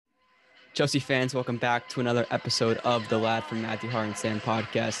Chelsea fans, welcome back to another episode of the Lad from Matthew Hart and Sam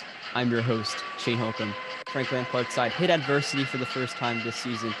podcast. I'm your host, Shane Holcomb. Frank Lampard's side hit adversity for the first time this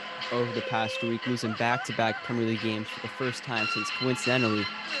season over the past week, losing back-to-back Premier League games for the first time since coincidentally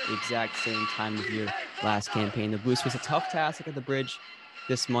the exact same time of year last campaign. The Blues face a tough task at the Bridge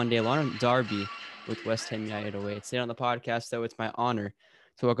this Monday, along with Derby with West Ham United away. Today on the podcast, though, it's my honor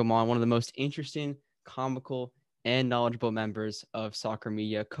to welcome on one of the most interesting, comical, and knowledgeable members of soccer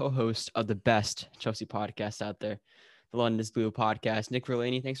media, co-host of the best Chelsea podcast out there, the London is Blue podcast. Nick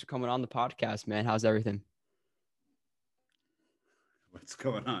Verlaney, thanks for coming on the podcast, man. How's everything? What's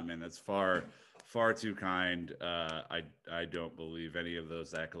going on, man? That's far too kind. I don't believe any of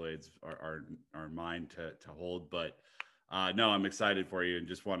those accolades are mine to hold, but no, I'm excited for you and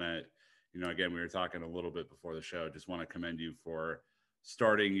just want to, again, we were talking a little bit before the show. Just want to commend you for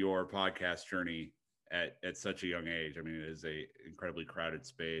starting your podcast journey at such a young age. I mean, it is a incredibly crowded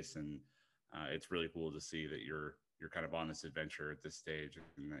space, and it's really cool to see that you're kind of on this adventure at this stage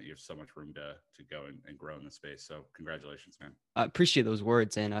and that you have so much room to go and grow in the space. So congratulations, man. I appreciate those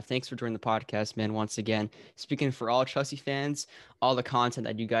words, and thanks for joining the podcast, man. Once again, speaking for all Chelsea fans, all the content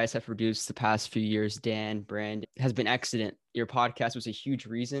that you guys have produced the past few years, Dan, Brand, has been excellent. Your podcast was a huge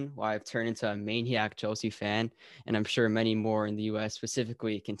reason why I've turned into a maniac Chelsea fan, and I'm sure many more in the U.S.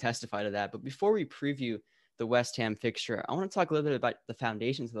 specifically can testify to that. But before we preview the West Ham fixture, I want to talk a little bit about the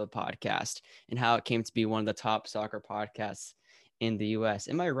foundations of the podcast and how it came to be one of the top soccer podcasts in the US.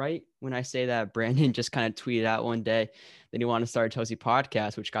 Am I right when I say that Brandon just kind of tweeted out one day that he wanted to start a Chelsea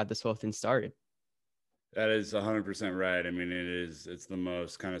podcast, which got this whole thing started? That is 100% right. I mean, it's the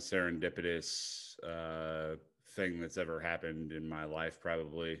most kind of serendipitous thing that's ever happened in my life,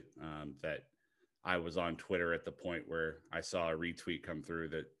 probably, that I was on Twitter at the point where I saw a retweet come through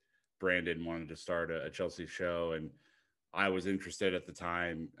that Brandon wanted to start a Chelsea show, and I was interested at the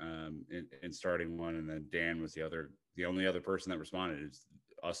time in starting one, and then Dan was the only other person that responded. It's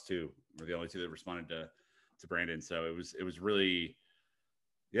us two. We're the only two that responded to Brandon. So it was really,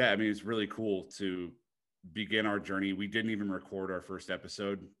 yeah. I mean, it's really cool to begin our journey. We didn't even record our first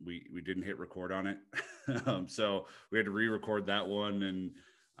episode. We didn't hit record on it, so we had to re-record that one,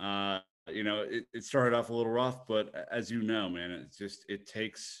 and it started off a little rough, but as you know, man, it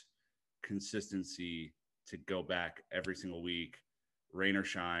takes consistency to go back every single week, rain or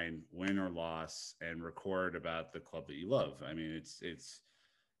shine, win or loss, and record about the club that you love. I mean, it's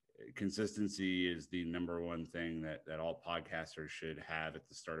consistency is the number one thing that all podcasters should have at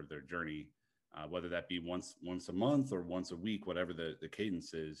the start of their journey, whether that be once a month or once a week, whatever the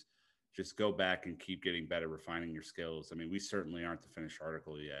cadence is. Just go back and keep getting better, refining your skills. I mean, we certainly aren't the finished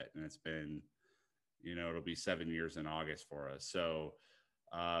article yet, and it's been, it'll be 7 years in August for us. So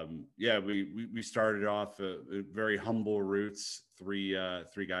we started off very humble roots, three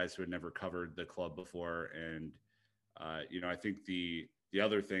guys who had never covered the club before. And, I think the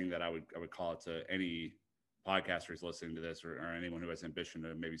other thing that I would call it to any podcasters listening to this, or anyone who has ambition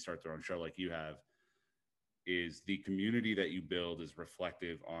to maybe start their own show like you have, is the community that you build is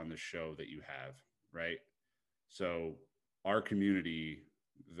reflective on the show that you have. Right. So our community,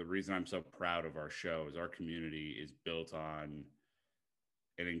 the reason I'm so proud of our show is our community is built on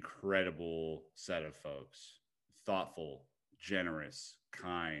an incredible set of folks, thoughtful, generous,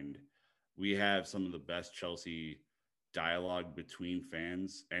 kind. We have some of the best Chelsea dialogue between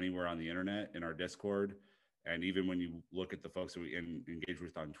fans anywhere on the internet in our Discord. And even when you look at the folks that we engage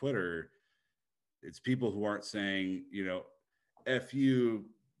with on Twitter, it's people who aren't saying, F you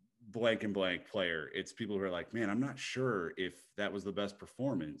blank and blank player. It's people who are like, man, I'm not sure if that was the best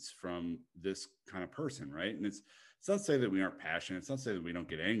performance from this kind of person. Right. And it's not to say that we aren't passionate. It's not to say that we don't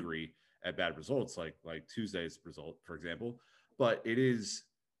get angry at bad results, like Tuesday's result, for example. But it is,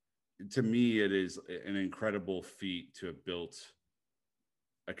 to me, it is an incredible feat to have built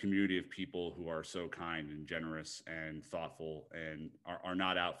a community of people who are so kind and generous and thoughtful and are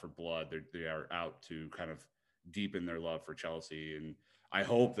not out for blood. They are out to kind of deepen their love for Chelsea. And I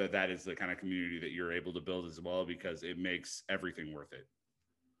hope that is the kind of community that you're able to build as well, because it makes everything worth it.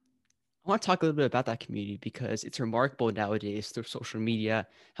 I want to talk a little bit about that community because it's remarkable nowadays through social media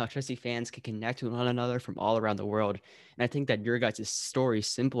how Chelsea fans can connect with one another from all around the world. And I think that your guys' story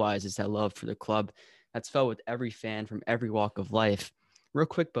symbolizes that love for the club that's felt with every fan from every walk of life. Real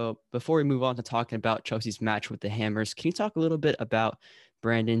quick, Bo, before we move on to talking about Chelsea's match with the Hammers, can you talk a little bit about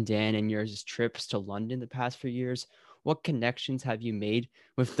Brandon, Dan, and yours trips to London the past few years? What connections have you made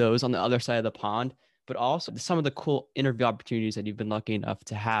with those on the other side of the pond, but also some of the cool interview opportunities that you've been lucky enough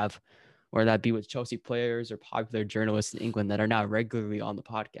to have, or that be with Chelsea players or popular journalists in England that are now regularly on the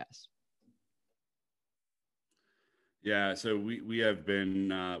podcast? Yeah, so we have been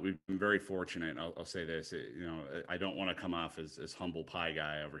we've been very fortunate. I'll say this, I don't want to come off as humble pie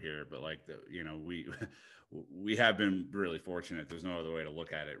guy over here, but like we we have been really fortunate. There's no other way to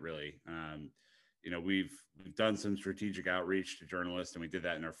look at it, really. We've done some strategic outreach to journalists, and we did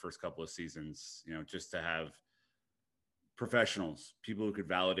that in our first couple of seasons. Just to have professionals, people who could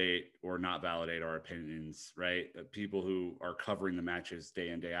validate or not validate our opinions, right? People who are covering the matches day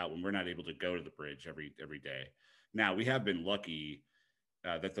in day out when we're not able to go to the bridge every day. Now we have been lucky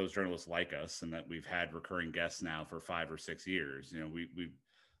that those journalists like us and that we've had recurring guests now for 5 or 6 years.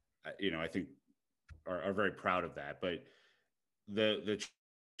 I think are very proud of that. But the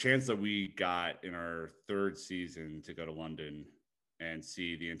chance that we got in our third season to go to London and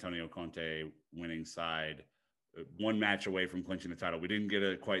see the Antonio Conte winning side, one match away from clinching the title. We didn't get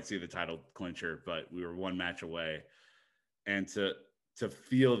to quite see the title clincher, but we were one match away. And to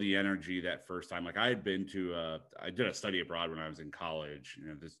feel the energy that first time, like I did a study abroad when I was in college.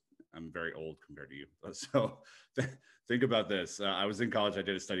 I'm very old compared to you. So think about this. I was in college. I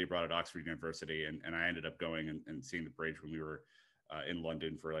did a study abroad at Oxford University, and I ended up going and seeing the bridge when we were in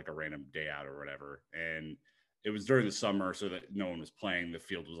London for like a random day out or whatever. And it was during the summer, so that no one was playing. The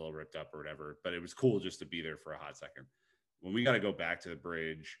field was all ripped up or whatever, but it was cool just to be there for a hot second. When we got to go back to the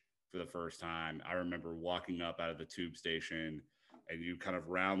bridge for the first time, I remember walking up out of the tube station and you kind of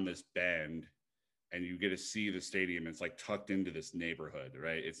round this bend and you get to see the stadium. It's like tucked into this neighborhood,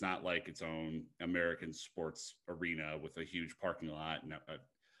 right? It's not like its own American sports arena with a huge parking lot. And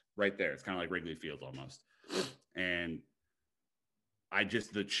right there, it's kind of like Wrigley Field almost. And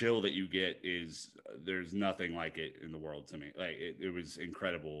the chill that you get is there's nothing like it in the world to me. Like it was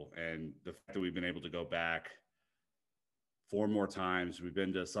incredible. And the fact that we've been able to go back 4 more times, we've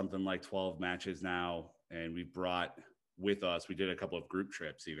been to something like 12 matches now, and we brought with us, we did a couple of group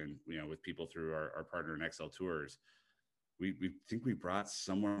trips even, with people through our partner in XL Tours. We think we brought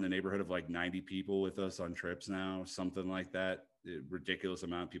somewhere in the neighborhood of like 90 people with us on trips now, something like that. Ridiculous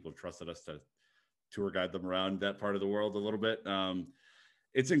amount of people trusted us to tour guide them around that part of the world a little bit.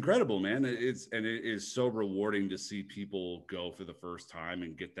 It's incredible, man. It is so rewarding to see people go for the first time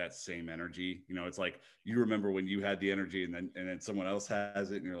and get that same energy. It's like you remember when you had the energy, and then someone else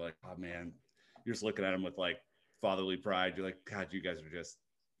has it, and you're like, oh man, you're just looking at them with like fatherly pride. You're like, God, you guys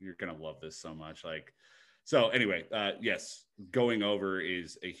you're gonna love this so much. Like, so anyway, yes, going over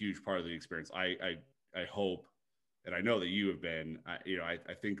is a huge part of the experience. I hope, and I know that you have been.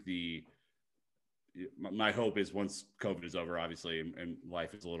 I think my hope is once COVID is over, obviously, and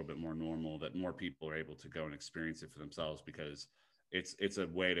life is a little bit more normal, that more people are able to go and experience it for themselves, because it's a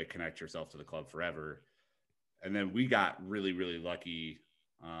way to connect yourself to the club forever. And then we got really, really lucky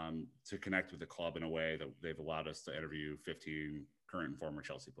to connect with the club in a way that they've allowed us to interview 15 current and former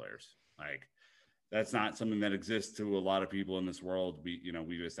Chelsea players. Like, that's not something that exists to a lot of people in this world.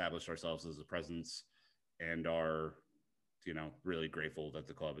 We've established ourselves as a presence and are really grateful that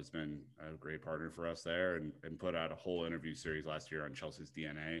the club has been a great partner for us there, and put out a whole interview series last year on Chelsea's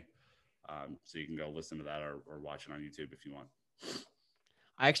DNA. So you can go listen to that or watch it on YouTube if you want.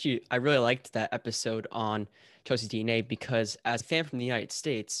 I really liked that episode on Chelsea's DNA because as a fan from the United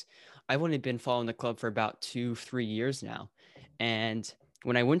States, I've only been following the club for about 2-3 years now. And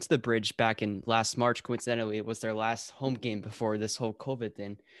when I went to the bridge back in last March, coincidentally, it was their last home game before this whole COVID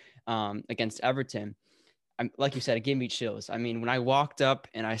thing against Everton. Like you said, it gave me chills. I mean, when I walked up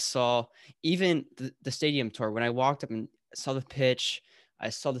and I saw even the stadium tour, when I walked up and saw the pitch, I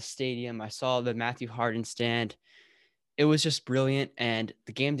saw the stadium, I saw the Matthew Harden stand, it was just brilliant. And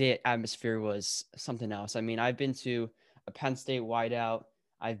the game day atmosphere was something else. I mean, I've been to a Penn State wideout,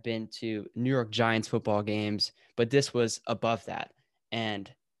 I've been to New York Giants football games, but this was above that.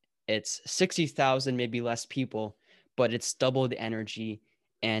 And it's 60,000, maybe less people, but it's double the energy.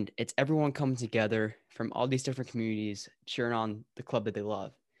 And it's everyone coming together from all these different communities cheering on the club that they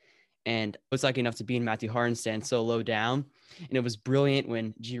love. And I was lucky enough to be in Matthew Harden stand so low down. And it was brilliant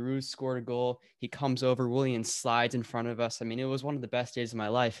when Giroud scored a goal. He comes over, Willian slides in front of us. I mean, it was one of the best days of my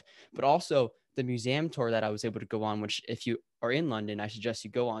life. But also the museum tour that I was able to go on, which if you are in London, I suggest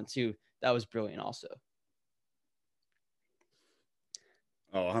you go on too. That was brilliant also.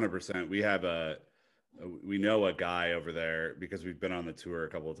 Oh, 100%. We know a guy over there because we've been on the tour a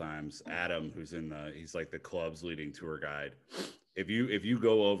couple of times. Adam, he's like the club's leading tour guide. If you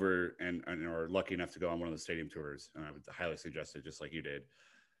go over and are lucky enough to go on one of the stadium tours, and I would highly suggest it, just like you did,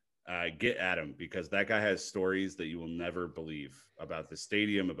 get Adam, because that guy has stories that you will never believe about the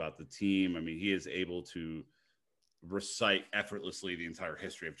stadium, about the team. I mean, he is able to recite effortlessly the entire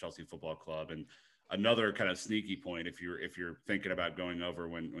history of Chelsea Football Club. And another kind of sneaky point, if you're thinking about going over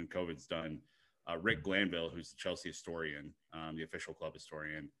when COVID's done, Rick Glanville, who's the Chelsea historian, the official club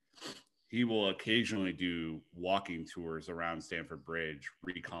historian, he will occasionally do walking tours around Stamford Bridge,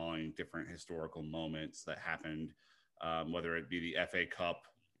 recalling different historical moments that happened, whether it be the FA Cup,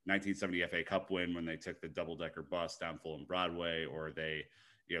 1970 FA Cup win when they took the double-decker bus down Fulham Broadway, or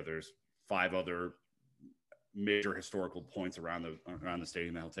there's 5 other major historical points around the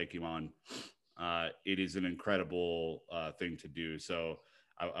stadium that he'll take you on. It is an incredible thing to do. So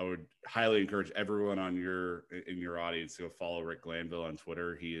I would highly encourage everyone in your audience to go follow Rick Glanville on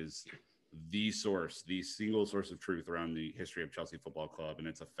Twitter. He is the single source of truth around the history of Chelsea Football Club, and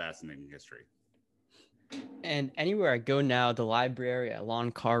it's a fascinating history. And anywhere I go now, the library, a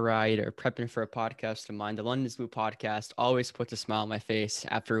long car ride, or prepping for a podcast of mine, the London's Blue podcast always puts a smile on my face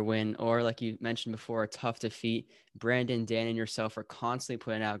after a win, or like you mentioned before, a tough defeat. Brandon, Dan, and yourself are constantly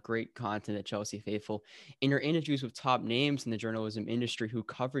putting out great content at Chelsea Faithful. In your interviews with top names in the journalism industry who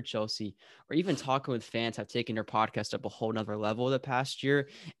covered Chelsea, or even talking with fans, have taken your podcast up a whole nother level the past year,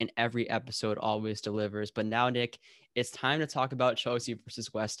 and every episode always delivers. But now, Nick, it's time to talk about Chelsea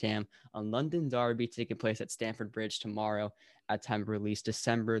versus West Ham, a London derby taking place at Stamford Bridge tomorrow at time of release,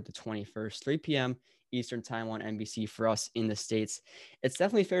 December the 21st, 3 p.m. Eastern time on NBC for us in the States. It's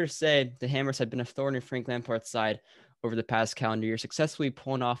definitely fair to say the Hammers have been a thorn in Frank Lampard's side over the past calendar year, successfully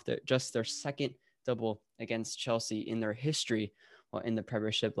pulling off just their second double against Chelsea in their history while in the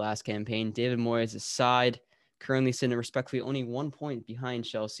Premiership last campaign. David Moyes' side currently sitting respectfully only 1 point behind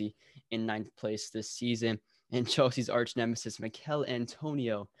Chelsea in 9th place this season. And Chelsea's arch nemesis, Mikel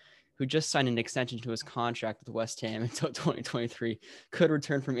Antonio, who just signed an extension to his contract with West Ham until 2023, could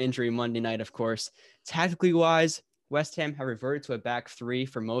return from injury Monday night, of course. Tactically wise, West Ham have reverted to a back 3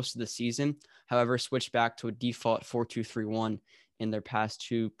 for most of the season, however, switched back to a default 4-2-3-1 in their past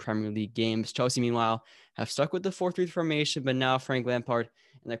 2 Premier League games. Chelsea, meanwhile, have stuck with the 4-3 formation, but now Frank Lampard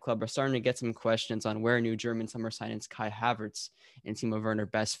and the club are starting to get some questions on where new German summer signings Kai Havertz and Timo Werner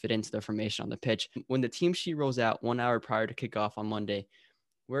best fit into the formation on the pitch. When the team sheet rolls out 1 hour prior to kickoff on Monday,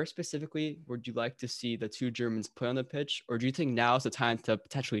 where specifically would you like to see the 2 Germans play on the pitch? Or do you think now is the time to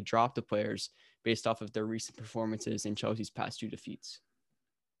potentially drop the players based off of their recent performances in Chelsea's past 2 defeats?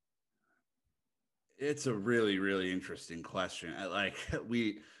 It's a really, really interesting question.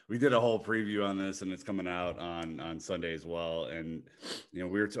 We did a whole preview on this, and it's coming out on Sunday as well. And we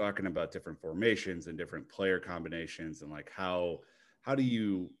were talking about different formations and different player combinations, and like how do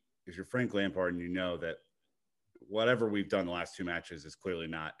you, if you're Frank Lampard and you know that whatever we've done the last 2 matches is clearly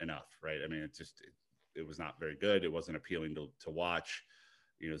not enough, right? I mean, it was not very good. It wasn't appealing to watch.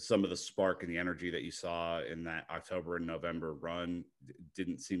 Some of the spark and the energy that you saw in that October and November run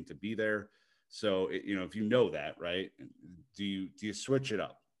didn't seem to be there. So, if you know that, right, do you switch it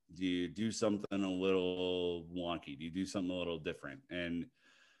up? Do you do something a little wonky? Do you do something a little different? And,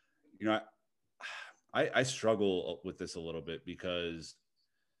 I struggle with this a little bit because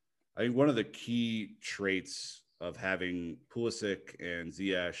I think one of the key traits of having Pulisic and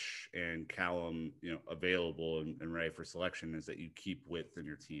Ziyech and Callum, available and ready for selection is that you keep width in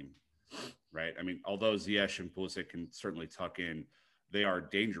your team, right? I mean, although Ziyech and Pulisic can certainly tuck in, they are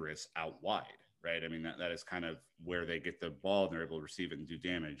dangerous out wide, right? I mean, that is kind of where they get the ball and they're able to receive it and do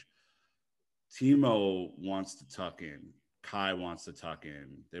damage. Timo wants to tuck in. Kai wants to tuck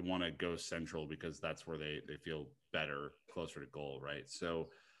in. They want to go central because that's where they feel better, closer to goal, right? So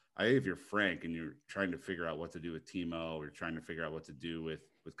I think if you're Frank and you're trying to figure out what to do with Timo, or you're trying to figure out what to do with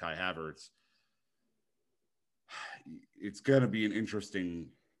Kai Havertz, it's going to be an interesting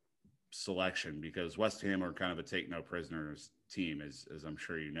selection because West Ham are kind of a take no prisoners team, as I'm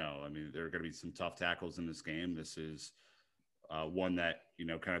sure you know. I mean, there are going to be some tough tackles in this game. This is one that,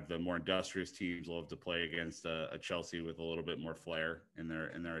 kind of the more industrious teams love to play against a Chelsea with a little bit more flair in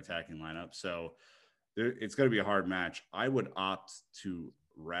their attacking lineup. So it's going to be a hard match. I would opt to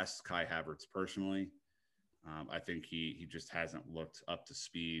rest Kai Havertz personally. I think he just hasn't looked up to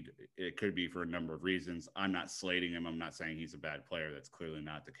speed. It could be for a number of reasons. I'm not slating him. I'm not saying he's a bad player. That's clearly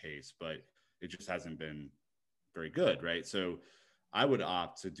not the case, but it just hasn't been very good, right? So I would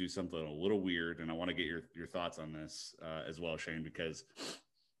opt to do something a little weird, and I want to get your thoughts on this as well, Shane, because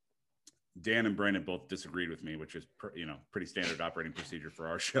Dan and Brandon both disagreed with me, which is pretty standard operating procedure for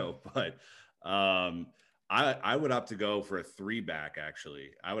our show. But I would opt to go for a 3-back.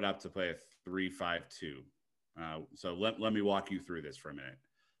 Actually, I would opt to play a 3-5-2. So let me walk you through this for a minute.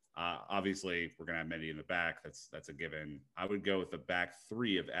 Obviously, we're going to have Mendy in the back. That's a given. I would go with the back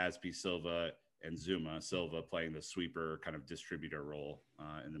 3 of Aspi, Silva, and Zuma. Silva playing the sweeper kind of distributor role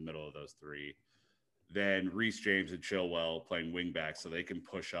in the middle of those 3. Then Reece James and Chilwell playing wing back so they can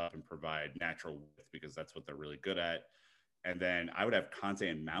push up and provide natural width because that's what they're really good at. And then I would have Conte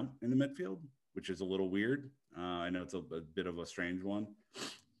and Mount in the midfield. which is a little weird. I know it's a bit of a strange one,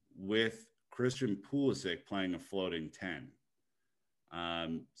 with Christian Pulisic playing a floating 10.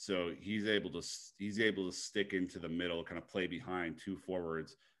 So he's able to stick into the middle, kind of play behind two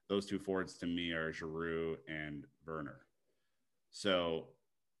forwards. Those two forwards to me are Giroud and Werner. So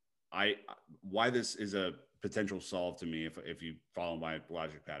why this is a potential solve to me, if you follow my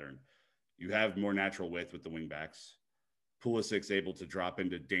logic pattern, you have more natural width with the wing backs. Pulisic's able to drop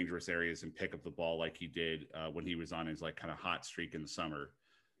into dangerous areas and pick up the ball like he did when he was on his like kind of hot streak in the summer.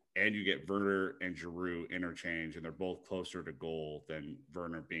 And you get Werner and Giroud interchange, and they're both closer to goal than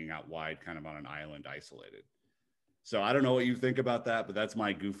Werner being out wide, kind of on an island isolated. So I don't know what you think about that, but that's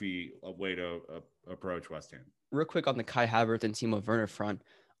my goofy way to approach West Ham. Real quick on the Kai Havertz and Timo Werner front,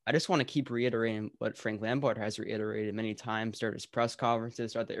 I just want to keep reiterating what Frank Lampard has reiterated many times during his press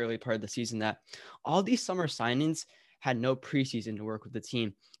conferences throughout the early part of the season, that all these summer signings had no preseason to work with the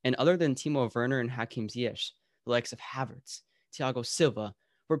team. And other than Timo Werner and Hakim Ziyech, the likes of Havertz, Thiago Silva,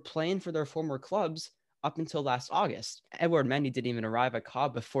 were playing for their former clubs up until last August. Edouard Mendy didn't even arrive at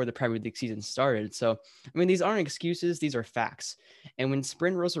COB before the Premier League season started. So, I mean, these aren't excuses. These are facts. And when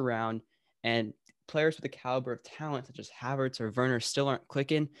spring rolls around and players with the caliber of talent such as Havertz or Werner still aren't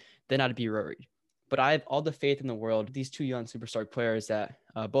clicking, then I'd be worried. But I have all the faith in the world, these two young superstar players, that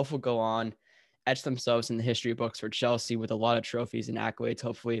both will go on, etch themselves in the history books for Chelsea with a lot of trophies and accolades,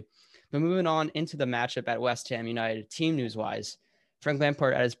 hopefully. But moving on into the matchup at West Ham United, team news-wise, Frank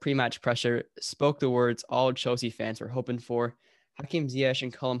Lampard at his pre-match presser spoke the words all Chelsea fans were hoping for. Hakim Ziyech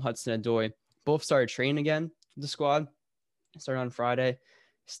and Callum Hudson-Odoi both started training again with the squad, started on Friday.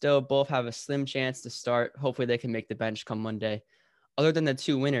 Still, both have a slim chance to start. Hopefully, they can make the bench come Monday. Other than the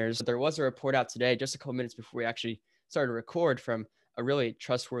two winners, there was a report out today, just a couple minutes before we actually started to record, from a really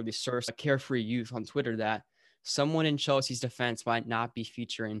trustworthy source, a Carefree Youth on Twitter, that someone in Chelsea's defense might not be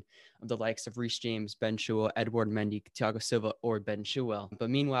featuring the likes of Reece James, Ben Chilwell, Edouard Mendy, Thiago Silva, or Ben Chilwell. But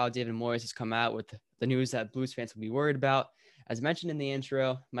meanwhile, David Moyes has come out with the news that Blues fans will be worried about. As mentioned in the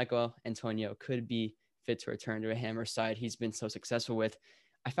intro, Michael Antonio could be fit to return to a Hammer side he's been so successful with.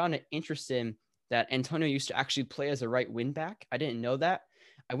 I found it interesting that Antonio used to actually play as a right wing back. I didn't know that.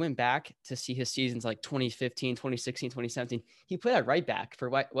 I went back to see his seasons like 2015, 2016, 2017. He played at right back for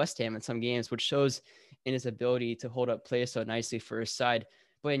West Ham in some games, which shows in his ability to hold up play so nicely for his side.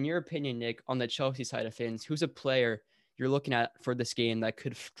 But in your opinion, Nick, on the Chelsea side of things, who's a player you're looking at for this game that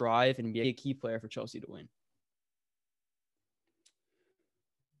could thrive and be a key player for Chelsea to win?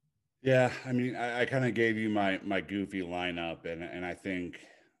 Yeah, I mean, I kind of gave you my goofy lineup, and I think,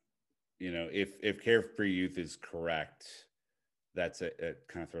 you know, if Carefree Youth is correct, it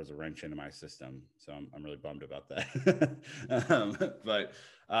kind of throws a wrench into my system. So I'm really bummed about that. But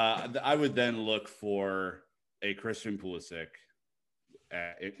I would then look for a Christian Pulisic.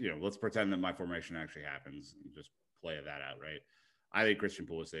 Let's pretend that my formation actually happens. Just play that out, right? I think Christian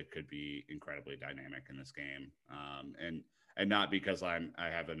Pulisic could be incredibly dynamic in this game, and not because I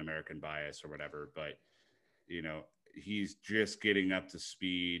have an American bias or whatever, but you know, he's just getting up to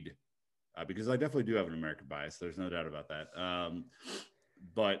speed. Because I definitely do have an American bias. There's no doubt about that.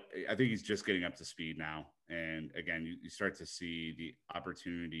 But I think he's just getting up to speed now. And again, you start to see the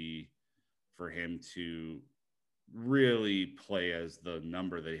opportunity for him to really play as the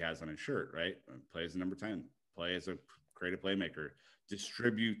number that he has on his shirt, right? Play as a number 10, play as a creative playmaker,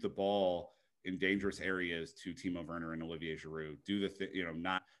 distribute the ball in dangerous areas to Timo Werner and Olivier Giroud. Do the thing,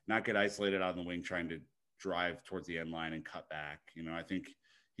 not get isolated on the wing trying to drive towards the end line and cut back. I think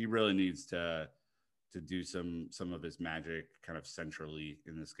he really needs to do some of his magic kind of centrally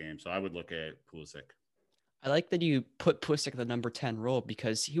in this game. So I would look at Pulisic. I like that you put Pulisic in the number 10 role,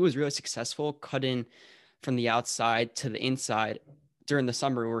 because he was really successful cutting from the outside to the inside during the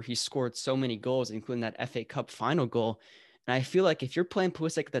summer, where he scored so many goals, including that FA Cup final goal. And I feel like if you're playing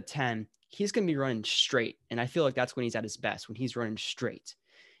Pulisic at the 10, he's going to be running straight. And I feel like that's when he's at his best, when he's running straight.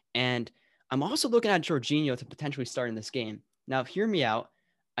 And I'm also looking at Jorginho to potentially start in this game. Now, hear me out.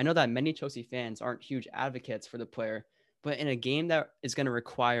 I know that many Chelsea fans aren't huge advocates for the player, but in a game that is going to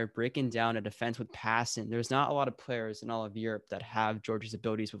require breaking down a defense with passing, there's not a lot of players in all of Europe that have George's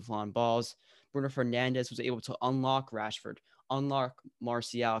abilities with long balls. Bruno Fernandes was able to unlock Rashford, unlock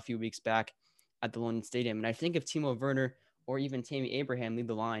Martial a few weeks back at the London Stadium. And I think if Timo Werner or even Tammy Abraham lead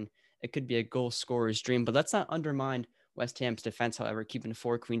the line, it could be a goal scorer's dream. But let's not undermine West Ham's defense, however, keeping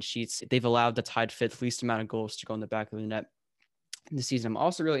 4 clean sheets. They've allowed the tied fifth least amount of goals to go in the back of the net this season. I'm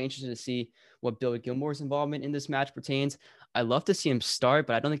also really interested to see what Billy Gilmore's involvement in this match pertains. I love to see him start,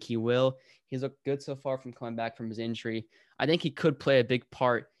 but I don't think he will. He's looked good so far from coming back from his injury. I think he could play a big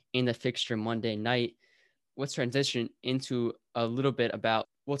part in the fixture Monday night. Let's transition into a little bit about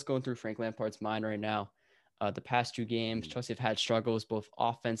what's going through Frank Lampard's mind right now. The past 2 games, Mm. Chelsea have had struggles both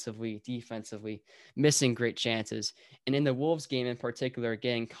offensively, defensively, missing great chances. And in the Wolves game in particular,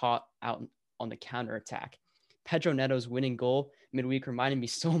 getting caught out on the counterattack. Pedro Neto's winning goal midweek reminded me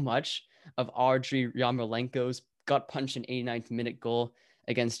so much of Audrey Yarmolenko's gut punch in 89th minute goal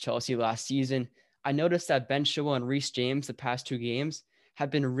against Chelsea last season. I noticed that Ben Chilwell and Reece James the past 2 games have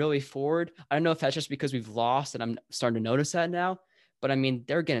been really forward. I don't know if that's just because we've lost and I'm starting to notice that now, but I mean,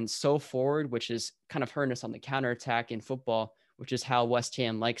 they're getting so forward, which is kind of hurting us on the counterattack in football, which is how West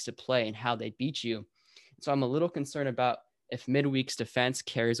Ham likes to play and how they beat you. So I'm a little concerned about if midweek's defense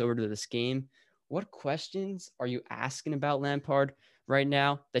carries over to this game. What questions are you asking about Lampard right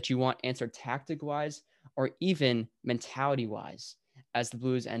now that you want answered tactic wise or even mentality wise as the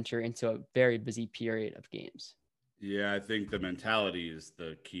Blues enter into a very busy period of games? Yeah, I think the mentality is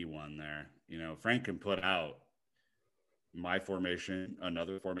the key one there. Frank can put out my formation,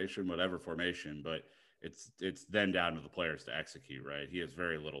 another formation, whatever formation, but it's then down to the players to execute, right? He has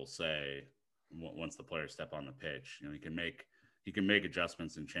very little say once the players step on the pitch. He can make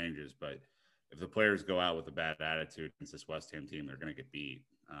adjustments and changes, but if the players go out with a bad attitude against this West Ham team, they're going to get beat.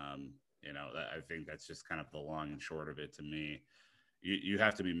 I think that's just kind of the long and short of it to me. You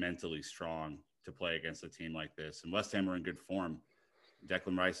have to be mentally strong to play against a team like this, and West Ham are in good form.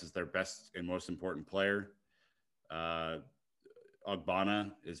 Declan Rice is their best and most important player. Uh,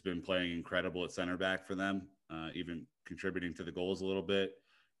 Ogbonna has been playing incredible at center back for them, even contributing to the goals a little bit.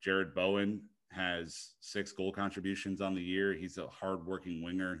 Jared Bowen has 6 goal contributions on the year. He's a hardworking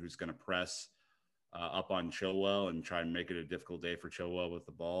winger who's going to press up on Chilwell and try and make it a difficult day for Chilwell with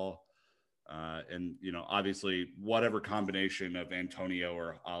the ball. Obviously, whatever combination of Antonio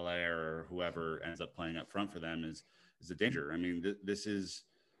or Ale or whoever ends up playing up front for them is a danger. I mean,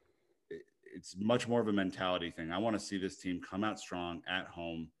 it's much more of a mentality thing. I want to see this team come out strong at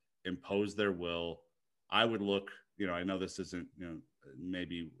home, impose their will. I would look, I know this isn't,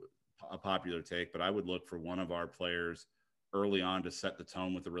 maybe a popular take, but I would look for one of our players early on to set the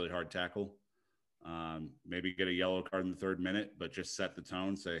tone with a really hard tackle. Maybe get a yellow card in the 3rd minute, but just set the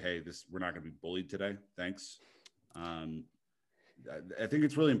tone. Say, hey, we're not going to be bullied today. Thanks. I think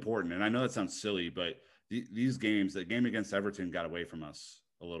it's really important, and I know that sounds silly, but these games, the game against Everton, got away from us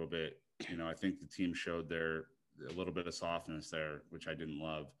a little bit. I think the team showed a little bit of softness there, which I didn't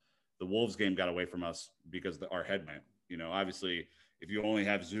love. The Wolves game got away from us because our head went. Obviously, if you only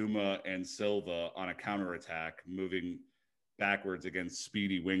have Zuma and Silva on a counterattack moving backwards against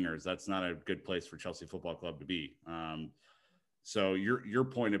speedy wingers, that's not a good place for Chelsea Football Club to be. So your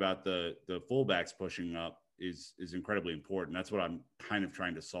point about the fullbacks pushing up is incredibly important. That's what I'm kind of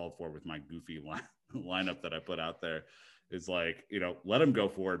trying to solve for with my goofy lineup that I put out there. Is like, let them go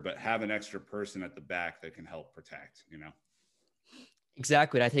forward, but have an extra person at the back that can help protect.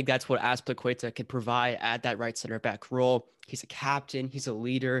 Exactly. And I think that's what Azpilicueta could provide at that right center back role. He's a captain, he's a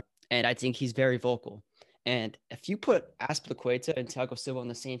leader, and I think he's very vocal. And if you put Azpilicueta and Thiago Silva on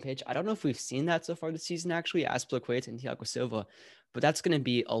the same page, I don't know if we've seen that so far this season, actually, Azpilicueta and Thiago Silva, but that's going to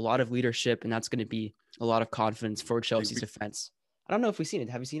be a lot of leadership and that's going to be a lot of confidence for Chelsea's defense. I don't know if we've seen it.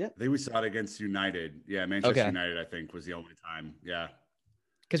 Have you seen it? I think we saw it against United. Yeah, Manchester Okay. United, I think, was the only time. Yeah.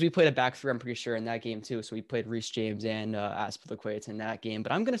 Because we played a back three, I'm pretty sure, in that game too. So we played Reece James and Azpilicueta in that game.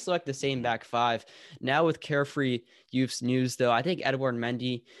 But I'm going to select the same back five. Now with Carefree Youth's news, though, I think Edouard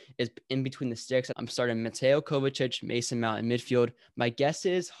Mendy is in between the sticks. I'm starting Mateo Kovacic, Mason Mount in midfield. My guess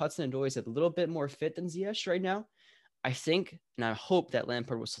is Hudson-Odoi is a little bit more fit than Ziyech right now. I think, and I hope that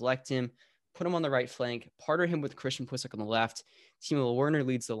Lampard will select him, put him on the right flank, partner him with Christian Pulisic on the left. Timo Werner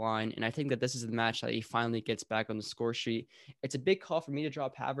leads the line, and I think that this is the match that he finally gets back on the score sheet. It's a big call for me to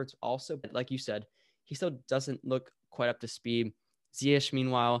drop Havertz also, but like you said, he still doesn't look quite up to speed. Ziyech,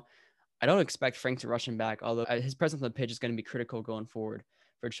 meanwhile, I don't expect Frank to rush him back, although his presence on the pitch is going to be critical going forward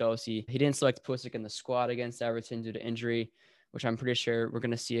for Chelsea. He didn't select Pulisic in the squad against Everton due to injury, which I'm pretty sure we're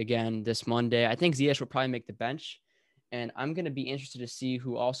going to see again this Monday. I think Ziyech will probably make the bench, and I'm going to be interested to see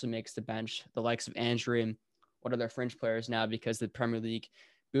who also makes the bench, the likes of Andrew and what are their fringe players now, because the Premier League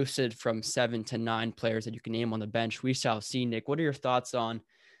boosted from 7 to 9 players that you can name on the bench. We shall see. Nick, what are your thoughts on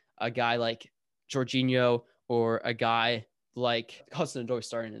a guy like Jorginho or a guy like Hudson-Odoi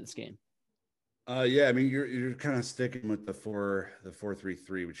starting in this game? Yeah, I mean, you're kind of sticking with the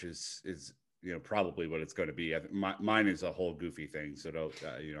 4-3-3, which is probably what it's going to be. Mine is a whole goofy thing, so don't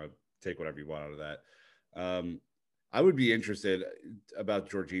take whatever you want out of that. I would be interested about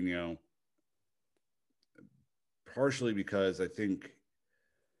Jorginho, partially because I think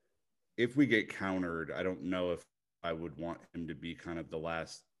if we get countered, I don't know if I would want him to be kind of the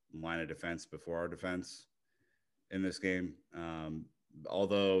last line of defense before our defense in this game.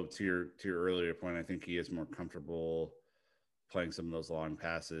 although to your earlier point, I think he is more comfortable playing some of those long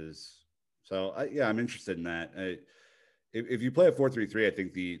passes. So yeah, I'm interested in that. If you play a 4-3-3, I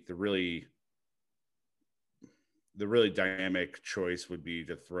think the really dynamic choice would be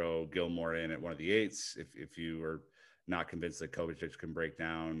to throw Gilmore in at one of the eights. If you are not convinced that Kovacic can break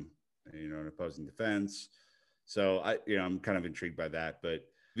down, an opposing defense. So I'm kind of intrigued by that. But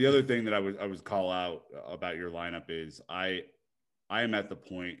the other thing that I would call out about your lineup is I am at the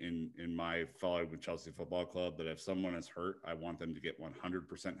point in my following with Chelsea Football Club that if someone is hurt, I want them to get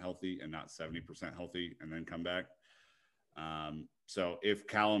 100% healthy and not 70% healthy and then come back. So if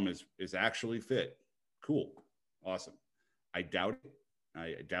Callum is actually fit, cool. Awesome. I doubt it.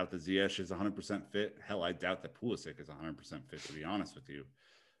 I doubt that Ziyech is 100% fit. Hell, I doubt that Pulisic is 100% fit, to be honest with you.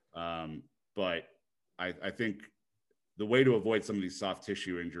 But I think the way to avoid some of these soft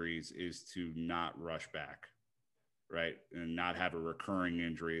tissue injuries is to not rush back, right? And not have a recurring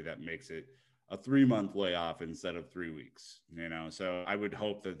injury that makes it a 3-month layoff instead of 3 weeks, So I would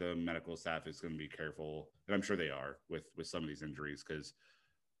hope that the medical staff is going to be careful, and I'm sure they are with some of these injuries, because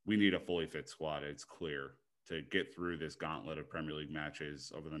we need a fully fit squad. It's clear. To get through this gauntlet of Premier League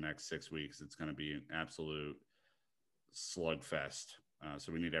matches over the next 6 weeks, it's going to be an absolute slugfest.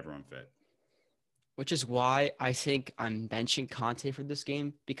 So we need everyone fit. Which is why I think I'm benching Conte for this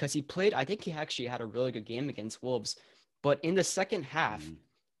game, because I think he actually had a really good game against Wolves. But in the second half,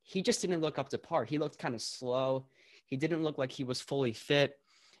 he just didn't look up to par. He looked kind of slow. He didn't look like he was fully fit.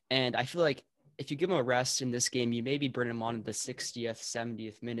 And I feel like if you give him a rest in this game, you maybe bring him on in the 60th,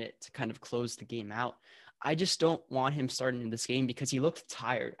 70th minute to kind of close the game out. I just don't want him starting in this game because he looked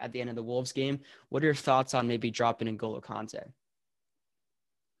tired at the end of the Wolves game. What are your thoughts on maybe dropping N'Golo Kante?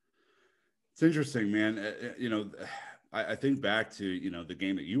 It's interesting, man. I think back to, the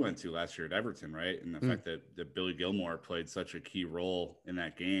game that you went to last year at Everton, right? And the fact that Billy Gilmore played such a key role in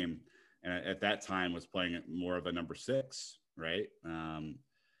that game. And at that time was playing more of a number 6, right?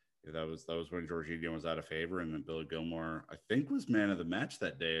 That was when Jorginho was out of favor. And then Billy Gilmore, I think, was man of the match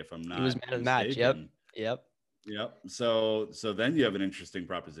that day, if I'm not He was man of the match. Yep. So then you have an interesting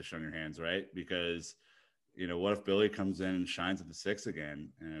proposition on your hands, right? Because, what if Billy comes in and shines at the 6 again?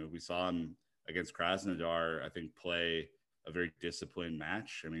 We saw him against Krasnodar, I think, play a very disciplined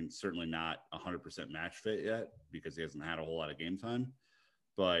match. I mean, certainly not 100% match fit yet because he hasn't had a whole lot of game time,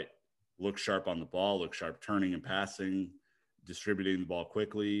 but looks sharp on the ball, looks sharp turning and passing, distributing the ball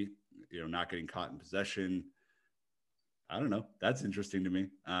quickly, not getting caught in possession. I don't know. That's interesting to me.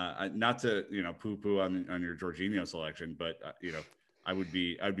 Not to, poo-poo on your Jorginho selection, but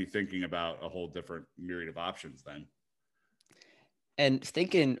I'd be thinking about a whole different myriad of options then. And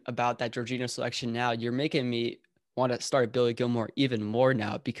thinking about that Jorginho selection now, you're making me want to start Billy Gilmore even more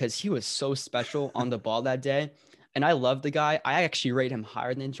now because he was so special on the ball that day. And I love the guy. I actually rate him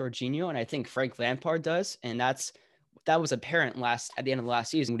higher than Jorginho, and I think Frank Lampard does. And that was apparent at the end of the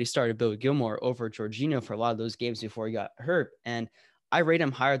last season when he started Billy Gilmore over Jorginho for a lot of those games before he got hurt. And I rate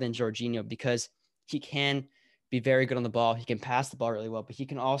him higher than Jorginho because he can be very good on the ball. He can pass the ball really well, but he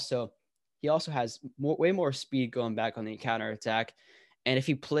also has way more speed going back on the counter attack. And if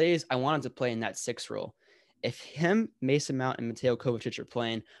he plays, I want him to play in that 6 role. If him, Mason Mount, and Mateo Kovacic are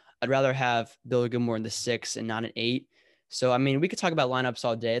playing, I'd rather have Billy Gilmore in the 6 and not an 8. So, I mean, we could talk about lineups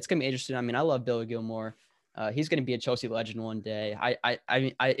all day. It's going to be interesting. I mean, I love Billy Gilmore. He's going to be a Chelsea legend one day.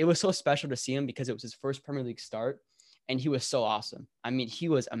 It was so special to see him because it was his first Premier League start, and he was so awesome. I mean, he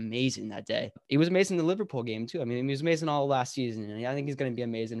was amazing that day. He was amazing in the Liverpool game too. I mean, he was amazing all last season, and I think he's going to be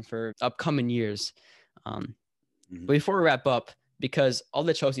amazing for upcoming years. But before we wrap up, because all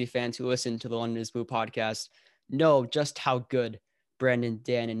the Chelsea fans who listen to the London is Blue podcast know just how good Brandon,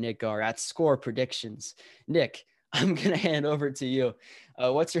 Dan, and Nick are at score predictions. Nick, I'm going to hand over to you.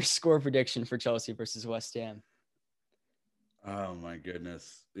 What's your score prediction for Chelsea versus West Ham? Oh, my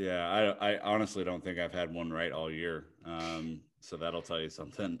goodness. Yeah, I honestly don't think I've had one right all year. So that'll tell you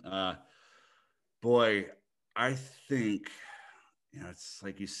something. Boy, I think, it's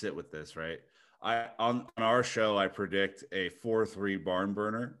like you sit with this, right? On our show, I predict a 4-3 barn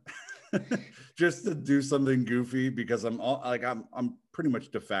burner just to do something goofy because I'm pretty much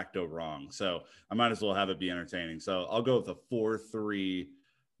de facto wrong. So I might as well have it be entertaining. So I'll go with a 4-3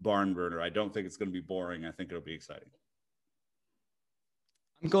 barn burner. I don't think it's going to be boring. I think it'll be exciting.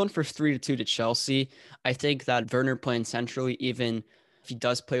 I'm going for 3-2 to Chelsea. I think that Werner playing centrally, even if he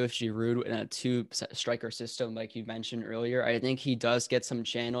does play with Giroud in a 2-striker system, like you mentioned earlier, I think he does get some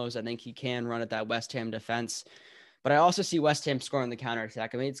channels. I think he can run at that West Ham defense. But I also see West Ham scoring the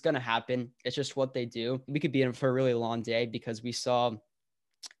counterattack. I mean, it's going to happen. It's just what they do. We could be in for a really long day because we saw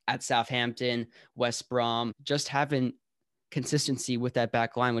at Southampton, West Brom, just having consistency with that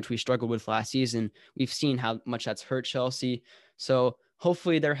back line, which we struggled with last season. We've seen how much that's hurt Chelsea. So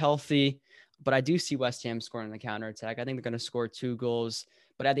hopefully they're healthy, but I do see West Ham scoring on the counterattack. I think they're going to score 2 goals,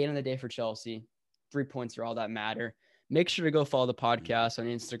 but at the end of the day for Chelsea, 3 points are all that matter. Make sure to go follow the podcast on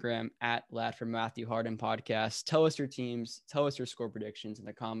Instagram at Lad from Matthew Harden Podcast. Tell us your teams, tell us your score predictions in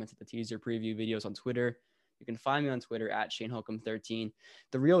the comments of the teaser preview videos on Twitter. You can find me on Twitter at Shane Holcomb13.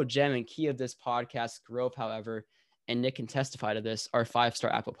 The real gem and key of this podcast growth, however, and Nick can testify to this, are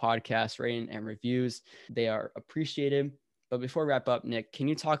 5-star Apple Podcast rating and reviews. They are appreciated. But before we wrap up, Nick, can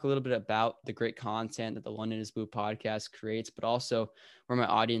you talk a little bit about the great content that the London is Blue podcast creates, but also where my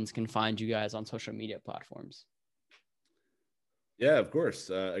audience can find you guys on social media platforms? Yeah, of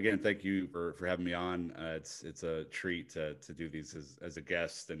course. Again, thank you for having me on. It's a treat to do these as a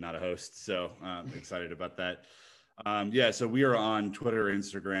guest and not a host. So I'm excited about that. So we are on Twitter,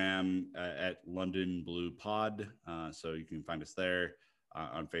 Instagram at London Blue Pod. So you can find us there,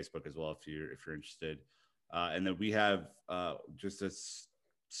 on Facebook as well if you're interested. And then we have just a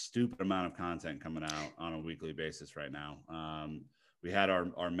stupid amount of content coming out on a weekly basis right now. We had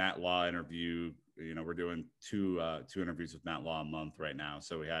our Matt Law interview. We're doing two interviews with Matt Law a month right now.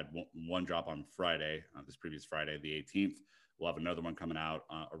 So we had one drop on Friday, this previous Friday, the 18th. We'll have another one coming out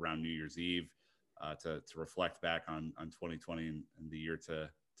around New Year's Eve to reflect back on 2020 and the year to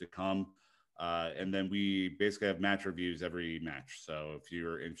come. And then we basically have match reviews every match. So if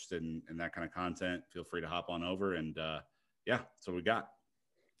you're interested in that kind of content, feel free to hop on over. And that's what we got.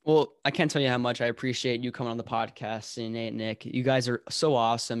 Well, I can't tell you how much I appreciate you coming on the podcast, and Nate, Nick. You guys are so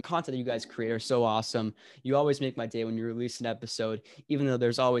awesome. Content that you guys create are so awesome. You always make my day when you release an episode, even though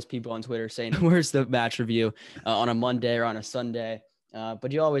there's always people on Twitter saying, where's the match review on a Monday or on a Sunday?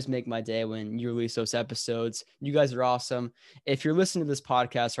 But you always make my day when you release those episodes. You guys are awesome. If you're listening to this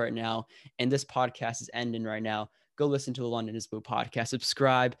podcast right now and this podcast is ending right now, go listen to the London is Blue podcast.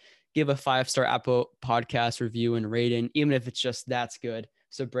 Subscribe, give a 5-star Apple podcast review and rating, even if it's just that's good.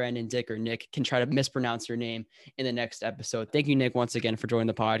 So Brandon, Dick, or Nick can try to mispronounce your name in the next episode. Thank you, Nick, once again for joining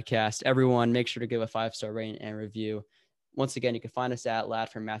the podcast. Everyone, make sure to give a 5-star rating and review. Once again, you can find us at Lad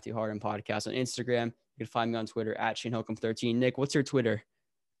from Matthew Harden Podcast on Instagram. You can find me on Twitter at Shane Holcomb13. Nick, what's your Twitter?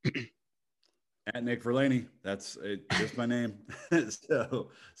 At Nick Verlaney. That's it, just my name. so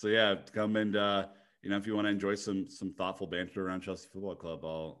yeah, come and if you want to enjoy some thoughtful banter around Chelsea Football Club,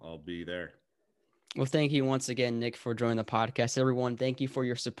 I'll be there. Well, thank you once again, Nick, for joining the podcast. Everyone, thank you for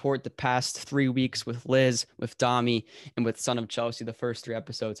your support the past 3 weeks with Liz, with Dami, and with Son of Chelsea. The first 3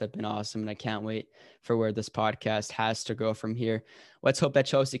 episodes have been awesome, and I can't wait for where this podcast has to go from here. Let's hope that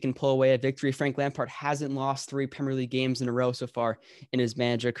Chelsea can pull away a victory. Frank Lampard hasn't lost 3 Premier League games in a row so far in his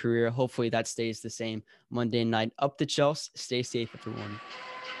manager career. Hopefully that stays the same Monday night. Up to Chelsea. Stay safe, everyone.